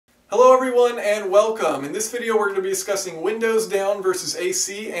Hello everyone and welcome. In this video we're going to be discussing windows down versus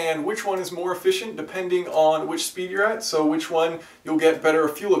AC and which one is more efficient depending on which speed you're at, so which one you'll get better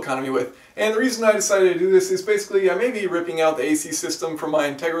fuel economy with. And the reason I decided to do this is basically I may be ripping out the AC system from my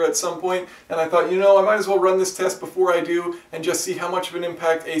Integra at some point, and I thought, I might as well run this test before I do and just see how much of an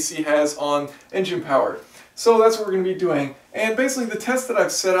impact AC has on engine power. So that's what we're going to be doing. And basically the test that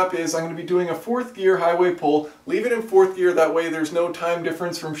I've set up is I'm going to be doing a 4th gear highway pull, leave it in 4th gear, that way there's no time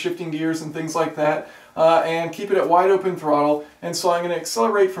difference from shifting gears and things like that, and keep it at wide open throttle. And so I'm going to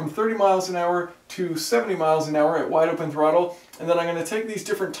accelerate from 30 miles an hour to 70 miles an hour at wide open throttle, and then I'm going to take these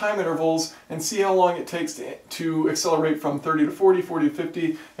different time intervals and see how long it takes to accelerate from 30 to 40, 40 to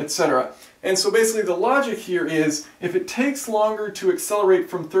 50, etc. And so basically the logic here is if it takes longer to accelerate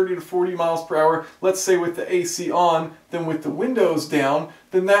from 30 to 40 miles per hour, let's say with the AC on, than with the windows down,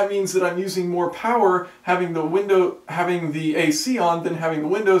 then that means that I'm using more power having the AC on than having the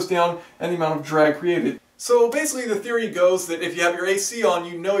windows down and the amount of drag created. So basically the theory goes that if you have your AC on,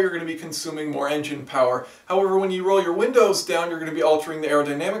 you know you're going to be consuming more engine power. However, when you roll your windows down, you're going to be altering the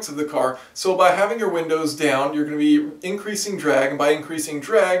aerodynamics of the car. So by having your windows down, you're going to be increasing drag, and by increasing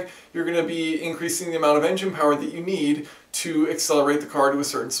drag, you're going to be increasing the amount of engine power that you need to accelerate the car to a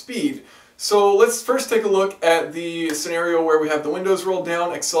certain speed. So let's first take a look at the scenario where we have the windows rolled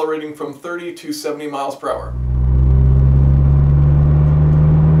down, accelerating from 30 to 70 miles per hour.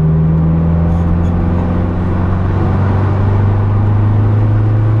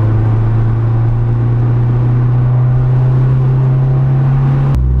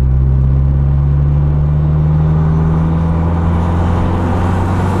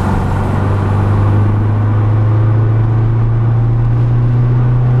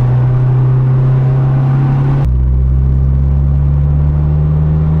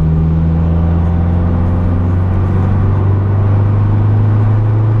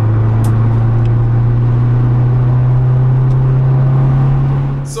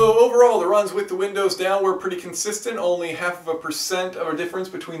 With the windows down were pretty consistent, only 0.5% of a difference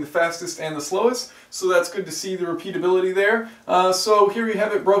between the fastest and the slowest, so that's good to see the repeatability there. So here you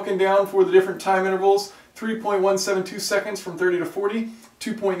have it broken down for the different time intervals: 3.172 seconds from 30 to 40,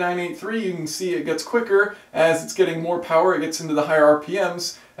 2.983, you can see it gets quicker as it's getting more power, it gets into the higher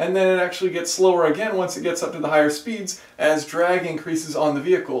RPMs, and then it actually gets slower again once it gets up to the higher speeds as drag increases on the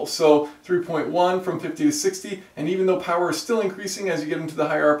vehicle. So 3.1 from 50 to 60, and even though power is still increasing as you get into the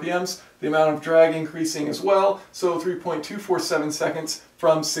higher RPMs, the amount of drag increasing as well, so 3.247 seconds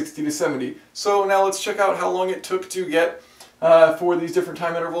from 60 to 70. So now let's check out how long it took to get for these different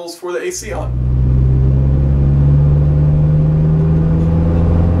time intervals for the AC on.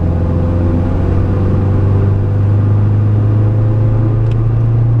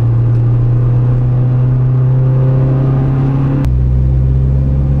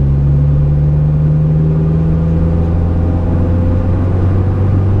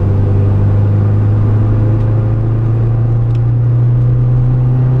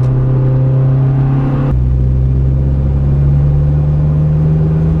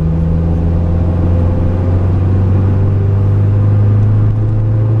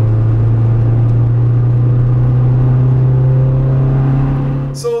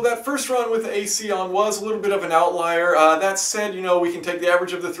 First run with the AC on was a little bit of an outlier. That said, we can take the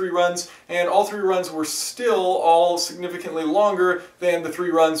average of the 3 runs, and all 3 runs were still all significantly longer than the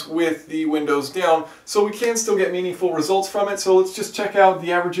 3 runs with the windows down. So we can still get meaningful results from it. So let's just check out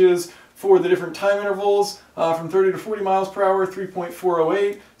the averages for the different time intervals. From 30 to 40 miles per hour,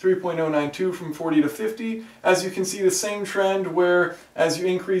 3.408, 3.092 from 40 to 50. As you can see, the same trend where as you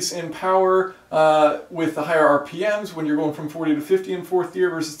increase in power with the higher RPMs, when you're going from 40 to 50 in 4th gear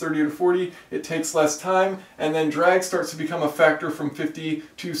versus 30 to 40, it takes less time, and then drag starts to become a factor from 50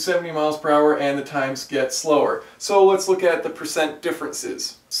 to 70 miles per hour, and the times get slower. So let's look at the percent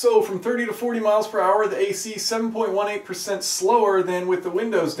differences. So from 30 to 40 miles per hour, the AC 7.18% slower than with the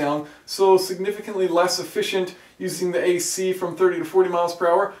windows down, so significantly less efficient using the AC from 30 to 40 miles per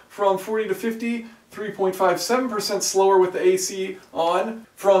hour. From 40 to 50, 3.57% slower with the AC on.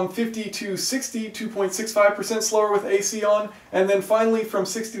 From 50 to 60, 2.65% slower with AC on. And then finally from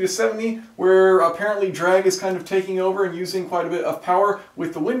 60 to 70, where apparently drag is kind of taking over and using quite a bit of power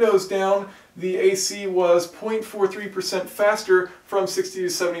with the windows down, the AC was 0.43% faster from 60 to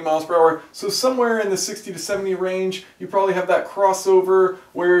 70 miles per hour. So somewhere in the 60 to 70 range, you probably have that crossover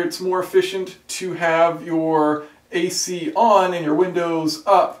where it's more efficient to have your AC on and your windows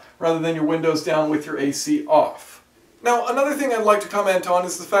up rather than your windows down with your AC off. Now, another thing I'd like to comment on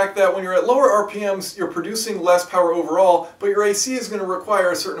is the fact that when you're at lower RPMs, you're producing less power overall, but your AC is going to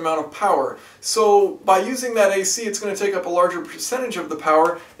require a certain amount of power. So by using that AC, it's going to take up a larger percentage of the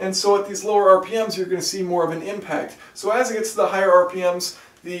power, and so at these lower RPMs, you're going to see more of an impact. So as it gets to the higher RPMs,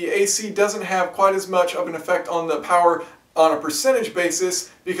 the AC doesn't have quite as much of an effect on the power on a percentage basis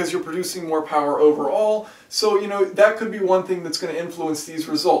because you're producing more power overall. So, that could be one thing that's going to influence these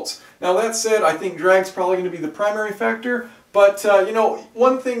results. Now, that said, I think drag's probably going to be the primary factor, but,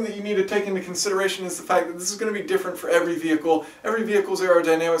 one thing that you need to take into consideration is the fact that this is going to be different for every vehicle. Every vehicle's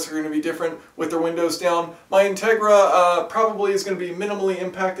aerodynamics are going to be different with their windows down. My Integra probably is going to be minimally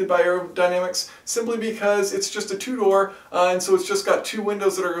impacted by aerodynamics simply because it's just a two-door, and so it's just got two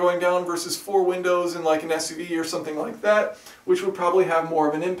windows that are going down versus four windows in like an SUV or something like that, which would probably have more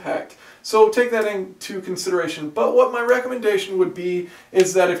of an impact. So take that into consideration. But what my recommendation would be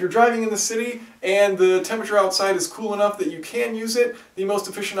is that if you're driving in the city and the temperature outside is cool enough that you can use it, the most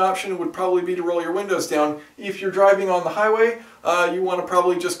efficient option would probably be to roll your windows down. If you're driving on the highway, you want to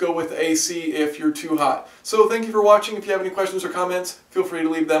probably just go with AC if you're too hot. So thank you for watching. If you have any questions or comments, feel free to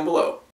leave them below.